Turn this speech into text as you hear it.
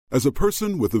As a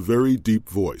person with a very deep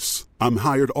voice, I'm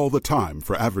hired all the time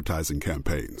for advertising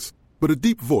campaigns. But a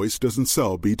deep voice doesn't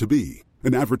sell B2B,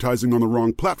 and advertising on the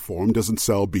wrong platform doesn't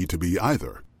sell B2B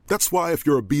either. That's why if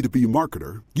you're a B2B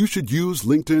marketer, you should use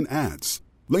LinkedIn ads.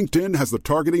 LinkedIn has the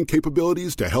targeting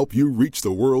capabilities to help you reach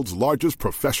the world's largest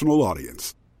professional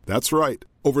audience. That's right,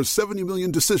 over 70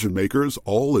 million decision makers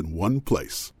all in one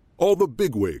place. All the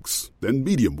big wigs, then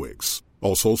medium wigs,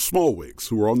 also small wigs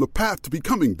who are on the path to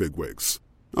becoming big wigs.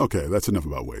 Okay, that's enough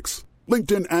about wigs.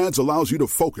 LinkedIn ads allows you to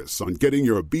focus on getting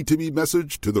your B2B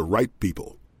message to the right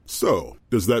people. So,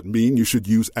 does that mean you should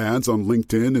use ads on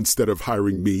LinkedIn instead of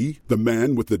hiring me, the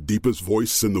man with the deepest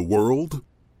voice in the world?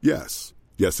 Yes.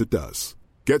 Yes, it does.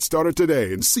 Get started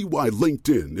today and see why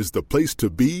LinkedIn is the place to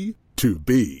be to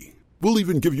be. We'll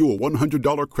even give you a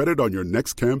 $100 credit on your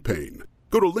next campaign.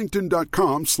 Go to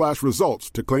linkedin.com/results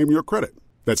to claim your credit.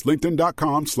 That's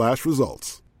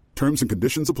linkedin.com/results. Terms and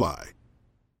conditions apply.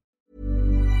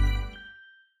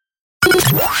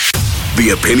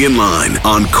 The Opinion Line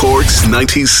on Cork's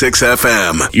 96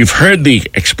 FM. You've heard the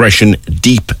expression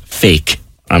deep fake.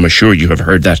 I'm sure you have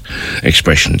heard that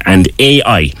expression. And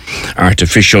AI,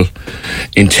 artificial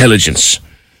intelligence,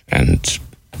 and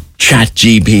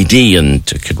ChatGPT, and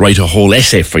could write a whole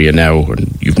essay for you now.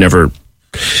 And you've never...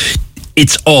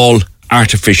 It's all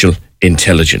artificial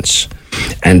intelligence.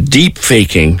 And deep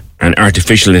faking and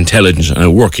artificial intelligence are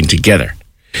working together.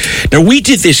 Now, we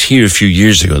did this here a few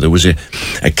years ago. There was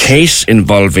a case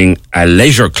involving a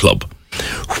leisure club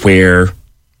where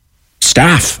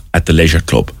staff at the leisure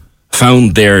club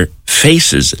found their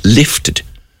faces lifted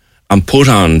and put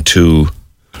on to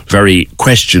very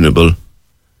questionable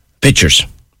pictures,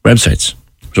 websites.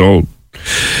 So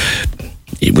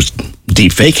it was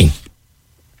deep faking,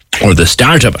 or the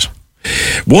start of it.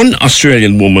 One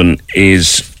Australian woman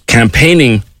is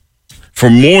campaigning for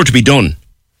more to be done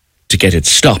to get it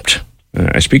stopped.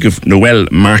 I speak of Noelle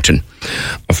Martin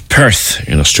of Perth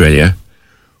in Australia,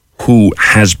 who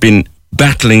has been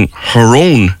battling her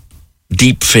own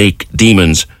deepfake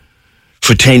demons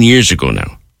for 10 years ago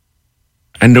now.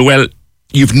 And Noelle,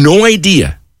 you've no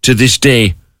idea to this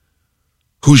day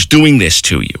who's doing this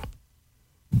to you,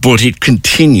 but it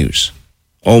continues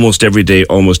almost every day,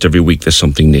 almost every week. There's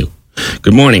something new.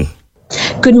 Good morning.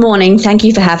 Good morning. Thank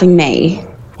you for having me.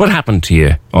 What happened to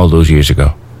you all those years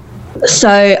ago?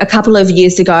 So a couple of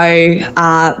years ago,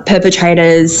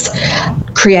 perpetrators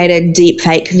created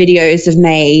deepfake videos of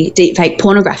me, deepfake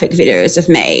pornographic videos of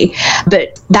me,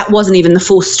 but that wasn't even the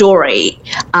full story.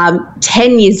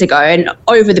 10 years ago, and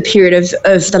over the period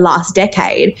of the last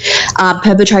decade,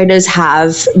 perpetrators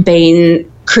have been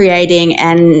creating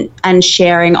and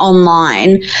sharing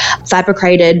online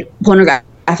fabricated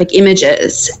pornographic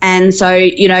images. And so,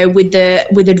 you know, with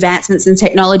advancements in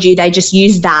technology, they just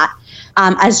use that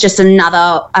as just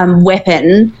another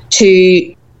weapon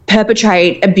to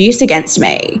perpetrate abuse against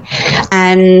me.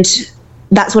 And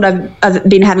that's what I've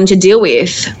been having to deal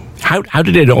with. How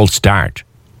did it all start?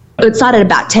 It started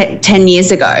about 10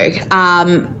 years ago.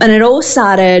 And it all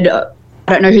started...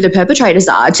 I don't know who the perpetrators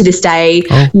are to this day.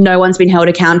 No one's been held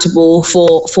accountable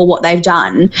for what they've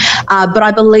done. But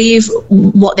I believe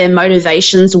what their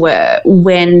motivations were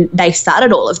when they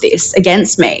started all of this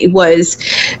against me was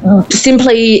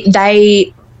simply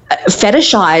they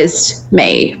fetishized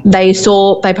me. They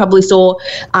probably saw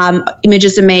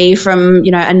images of me from,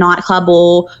 you know, a nightclub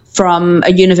or from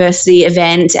a university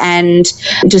event and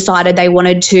decided they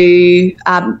wanted to,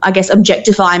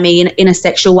 objectify me in a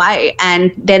sexual way.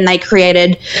 And then they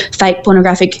created fake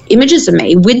pornographic images of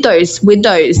me with those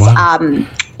wow.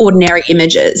 Ordinary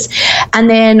images. And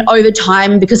then over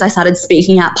time, because I started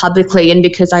speaking out publicly and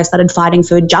because I started fighting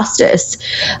for justice,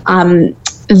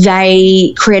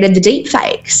 they created the deep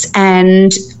fakes.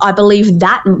 And I believe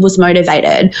that was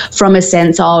motivated from a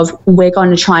sense of, we're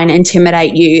going to try and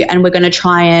intimidate you and we're going to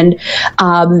try and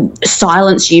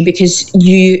silence you because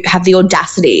you have the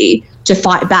audacity to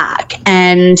fight back.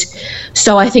 And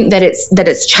so I think that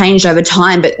it's changed over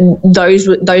time, but those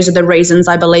are the reasons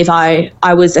I believe I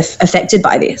was affected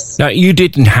by this. Now, you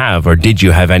didn't have, or did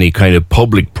you have any kind of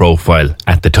public profile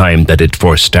at the time that it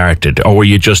first started, or were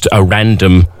you just a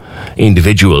random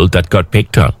individual that got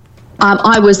picked on?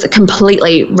 I was a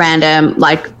completely random,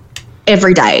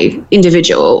 everyday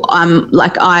individual.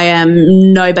 I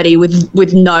am nobody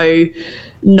with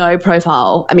no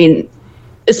profile. I mean,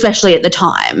 especially at the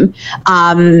time.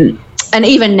 And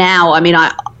even now,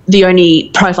 the only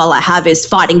profile I have is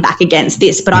fighting back against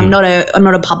this, but I'm not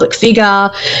a public figure, I'm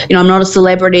not a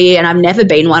celebrity, and I've never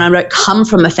been one. I don't come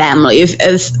from a family of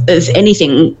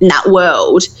anything in that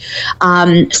world.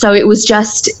 So it was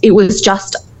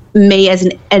just me as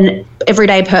an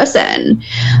everyday person.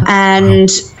 And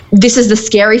this is the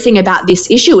scary thing about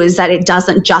this issue, is that it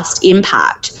doesn't just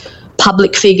impact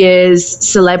public figures,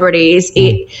 celebrities.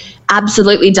 It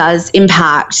absolutely does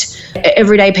impact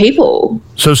everyday people.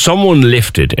 So someone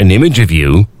lifted an image of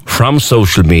you from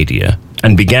social media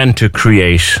and began to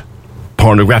create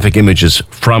pornographic images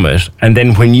from it. And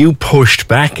then when you pushed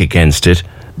back against it,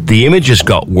 the images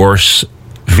got worse.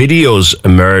 Videos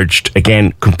emerged,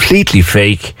 again, completely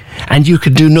fake, and you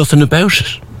could do nothing about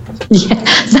it. Yeah,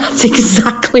 that's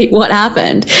exactly what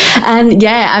happened. And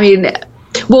yeah, I mean,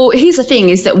 well, here's the thing,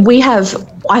 is that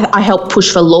I help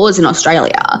push for laws in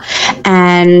Australia,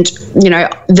 and,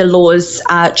 the laws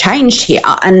changed here.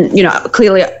 And,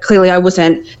 clearly I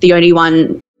wasn't the only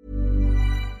one.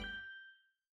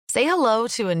 Say hello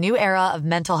to a new era of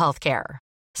mental health care.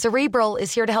 Cerebral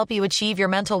is here to help you achieve your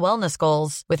mental wellness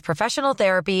goals with professional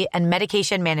therapy and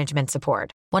medication management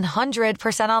support.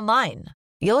 100% online.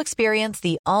 You'll experience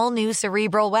the all-new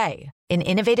Cerebral Way, an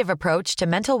innovative approach to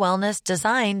mental wellness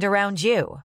designed around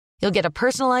you. You'll get a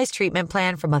personalized treatment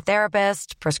plan from a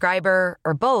therapist, prescriber,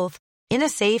 or both in a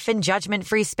safe and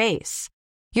judgment-free space.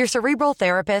 Your Cerebral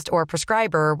therapist or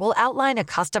prescriber will outline a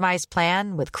customized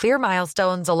plan with clear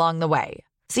milestones along the way,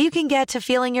 so you can get to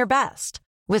feeling your best.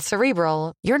 With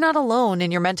Cerebral, you're not alone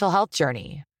in your mental health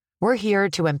journey. We're here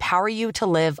to empower you to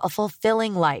live a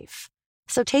fulfilling life.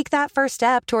 So take that first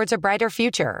step towards a brighter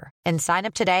future and sign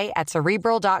up today at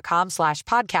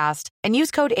Cerebral.com/podcast and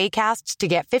use code ACAST to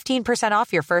get 15%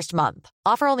 off your first month.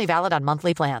 Offer only valid on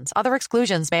monthly plans. Other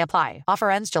exclusions may apply.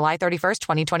 Offer ends July 31st,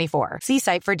 2024. See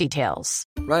site for details.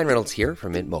 Ryan Reynolds here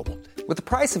from Mint Mobile. With the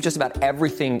price of just about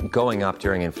everything going up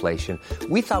during inflation,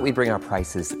 we thought we'd bring our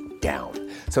prices down.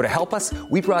 So to help us,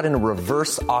 we brought in a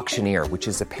reverse auctioneer, which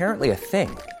is apparently a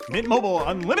thing. Mint Mobile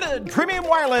Unlimited Premium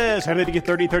Wireless. How to get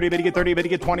 30, 30, bit to get 30, bit to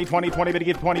get 20, 20, 20, bit to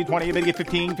get 20, 20, bit to get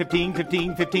 15, 15,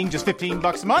 15, 15, just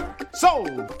 $15 a month?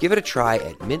 Sold! Give it a try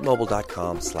at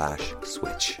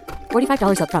mintmobile.com/switch.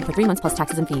 $45 up front for 3 months plus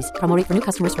taxes and fees. Promo rate for new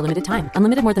customers for limited time.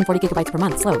 Unlimited more than 40 gigabytes per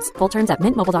month. Slows full terms at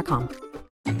mintmobile.com.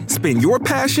 Spin your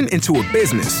passion into a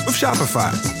business with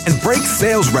Shopify and break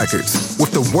sales records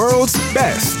with the world's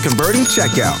best converting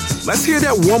checkout. Let's hear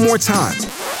that one more time.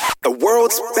 The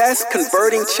world's best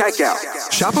converting checkout.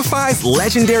 Shopify's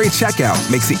legendary checkout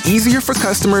makes it easier for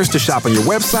customers to shop on your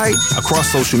website, across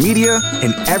social media,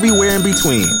 and everywhere in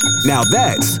between. Now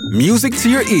that's music to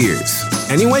your ears.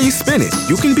 Any way you spin it,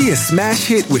 you can be a smash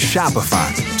hit with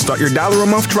Shopify. Start your $1 a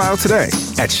month trial today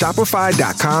at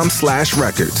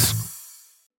shopify.com/records.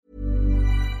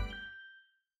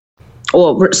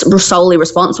 Or were solely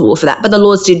responsible for that, but the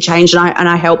laws did change, and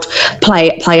I helped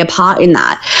play a part in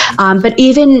that. But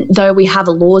even though we have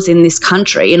laws in this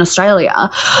country, in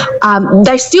Australia,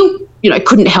 they still,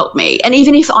 couldn't help me. And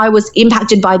even if I was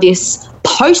impacted by this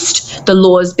post the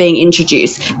laws being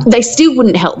introduced, they still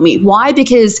wouldn't help me. Why?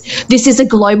 Because this is a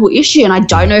global issue, and I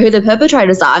don't know who the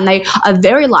perpetrators are, and they are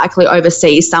very likely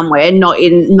overseas somewhere, not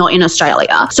in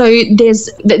Australia. So there's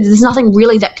nothing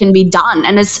really that can be done,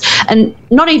 and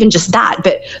not even just that,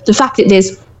 but the fact that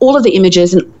there's all of the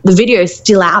images and the videos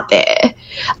still out there,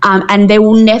 and there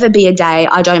will never be a day,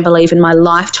 I don't believe, in my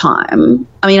lifetime.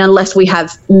 I mean, unless we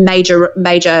have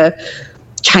major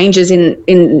changes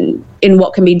in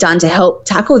what can be done to help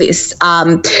tackle this,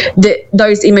 that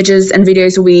those images and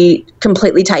videos will be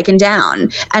completely taken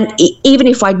down. And even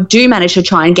if I do manage to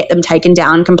try and get them taken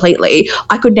down completely,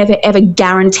 I could never ever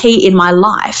guarantee in my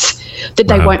life that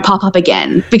they won't pop up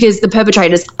again, because the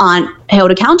perpetrators aren't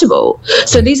held accountable.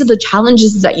 So these are the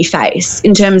challenges that you face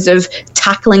in terms of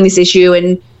tackling this issue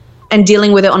and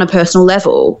dealing with it on a personal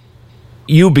level.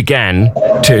 You began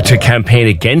to campaign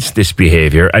against this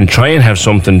behaviour and try and have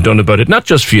something done about it, not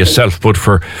just for yourself, but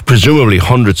for presumably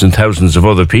hundreds and thousands of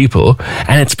other people.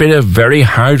 And it's been a very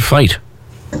hard fight.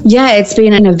 Yeah, it's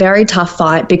been a very tough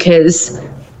fight, because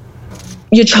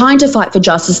you're trying to fight for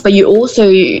justice, but you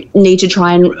also need to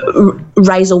try and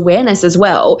raise awareness as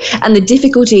well. And the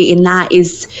difficulty in that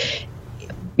is,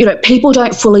 people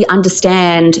don't fully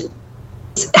understand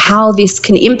how this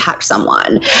can impact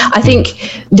someone. I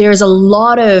think there is a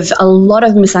lot of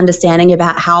misunderstanding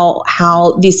about how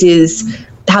this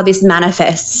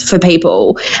manifests for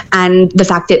people, and the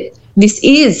fact that this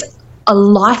is a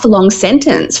lifelong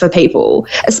sentence for people,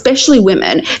 especially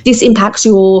women. This impacts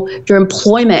your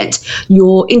employment,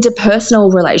 your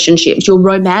interpersonal relationships, your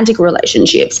romantic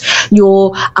relationships,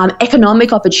 your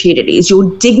economic opportunities, your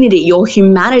dignity, your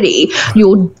humanity,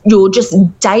 your just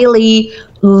daily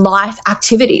life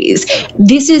activities.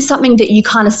 This is something that you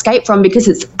can't escape from because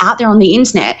it's out there on the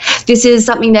internet. This is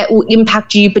something that will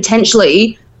impact you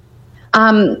potentially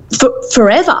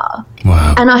forever.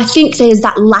 Wow. And I think there's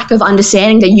that lack of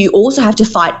understanding that you also have to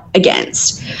fight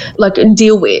against, like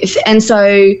deal with. And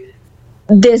so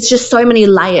there's just so many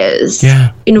layers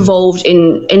involved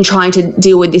in trying to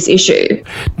deal with this issue.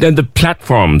 Then the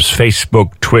platforms,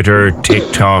 Facebook, Twitter,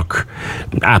 TikTok,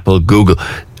 Apple, Google,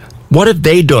 what have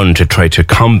they done to try to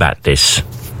combat this?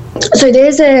 So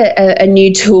there's a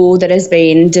new tool that has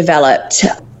been developed,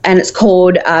 and it's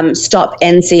called Stop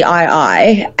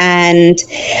NCII, and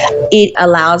it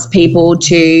allows people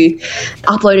to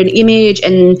upload an image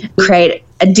and create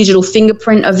a digital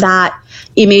fingerprint of that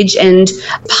image, and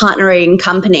partnering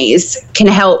companies can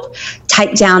help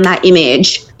take down that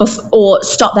image or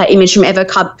stop that image from ever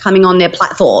coming on their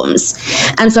platforms.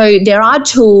 And so there are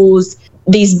tools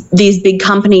these big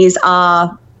companies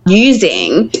are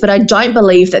using, but I don't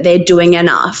believe that they're doing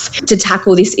enough to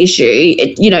tackle this issue.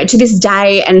 To this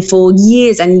day and for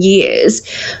years and years,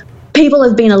 people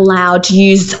have been allowed to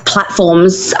use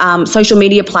platforms, social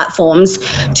media platforms,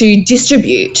 to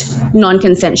distribute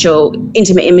non-consensual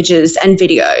intimate images and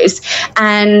videos.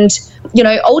 And,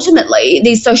 ultimately,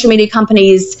 these social media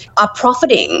companies are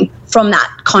profiting from that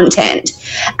content.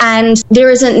 And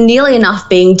there isn't nearly enough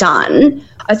being done.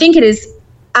 I think it is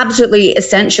absolutely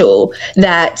essential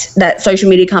that social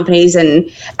media companies and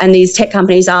these tech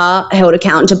companies are held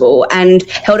accountable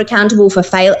for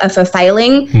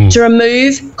failing to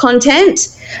remove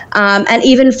content, and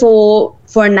even for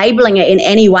enabling it in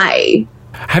any way.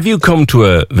 Have you come to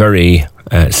a very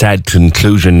sad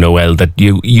conclusion, Noelle, that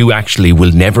you actually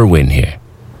will never win here?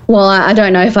 Well, I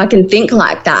don't know if I can think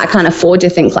like that. I can't afford to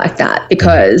think like that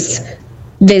because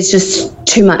there's just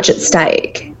too much at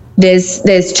stake.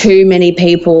 There's too many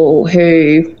people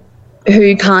who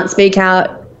can't speak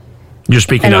out. You're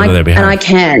speaking out on their behalf. And I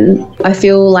can. I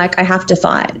feel like I have to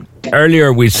fight.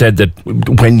 Earlier we said that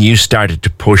when you started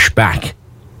to push back,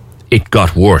 it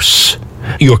got worse.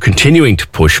 You're continuing to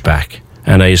push back,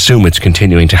 and I assume it's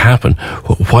continuing to happen.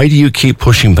 Why do you keep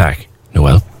pushing back,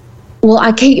 Noelle? Well,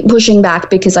 I keep pushing back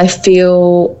because I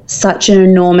feel such an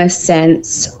enormous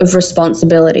sense of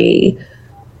responsibility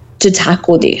to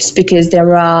tackle this, because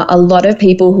there are a lot of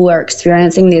people who are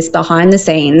experiencing this behind the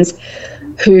scenes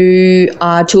who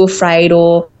are too afraid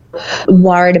or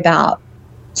worried about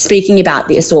speaking about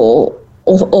this or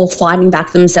fighting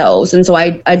back themselves. And so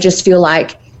I just feel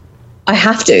like I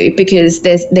have to, because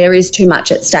there is too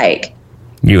much at stake.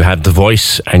 You have the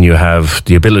voice and you have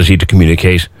the ability to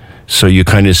communicate, so you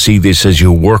kind of see this as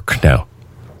your work now.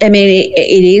 I mean,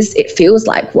 it feels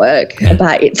like work,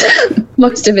 but it's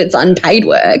most of it's unpaid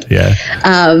work. Yeah.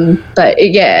 But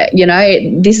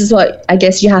this is what I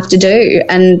guess you have to do,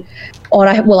 and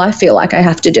I feel like I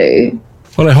have to do.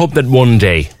 Well, I hope that one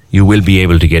day you will be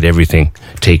able to get everything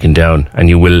taken down, and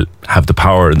you will have the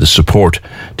power and the support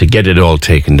to get it all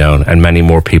taken down, and many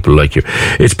more people like you.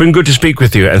 It's been good to speak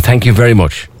with you, and thank you very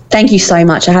much. Thank you so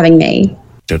much for having me.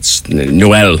 That's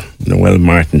Noelle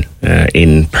Martin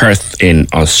in Perth in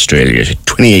Australia. She's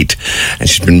 28 and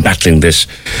she's been battling this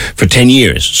for 10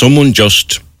 years. Someone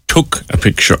just took a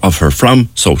picture of her from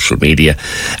social media,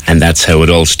 and that's how it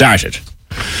all started.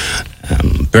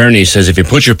 Bernie says, if you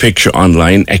put your picture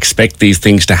online, expect these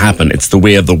things to happen. It's the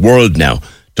way of the world now.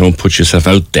 Don't put yourself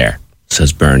out there,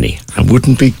 says Bernie. I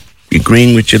wouldn't be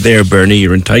agreeing with you there, Bernie.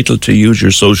 You're entitled to use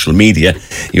your social media.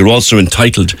 You're also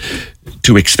entitled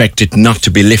to expect it not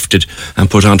to be lifted and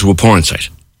put onto a porn site.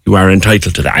 You are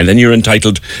entitled to that. And then you're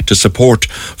entitled to support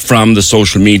from the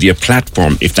social media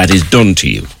platform if that is done to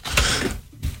you.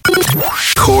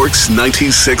 Cork's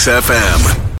 96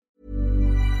 FM.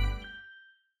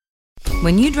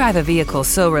 When you drive a vehicle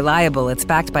so reliable it's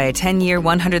backed by a 10-year,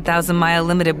 100,000-mile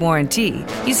limited warranty,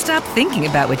 you stop thinking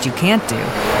about what you can't do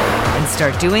and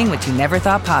start doing what you never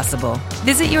thought possible.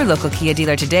 Visit your local Kia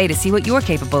dealer today to see what you're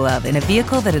capable of in a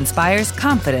vehicle that inspires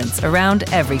confidence around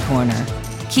every corner.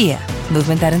 Kia,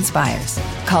 movement that inspires.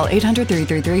 Call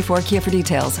 800-333-4KIA for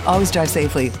details. Always drive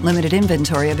safely. Limited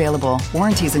inventory available.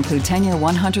 Warranties include 10-year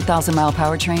 100,000-mile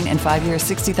powertrain and 5-year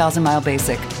 60,000-mile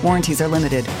basic. Warranties are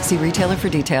limited. See retailer for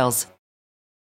details.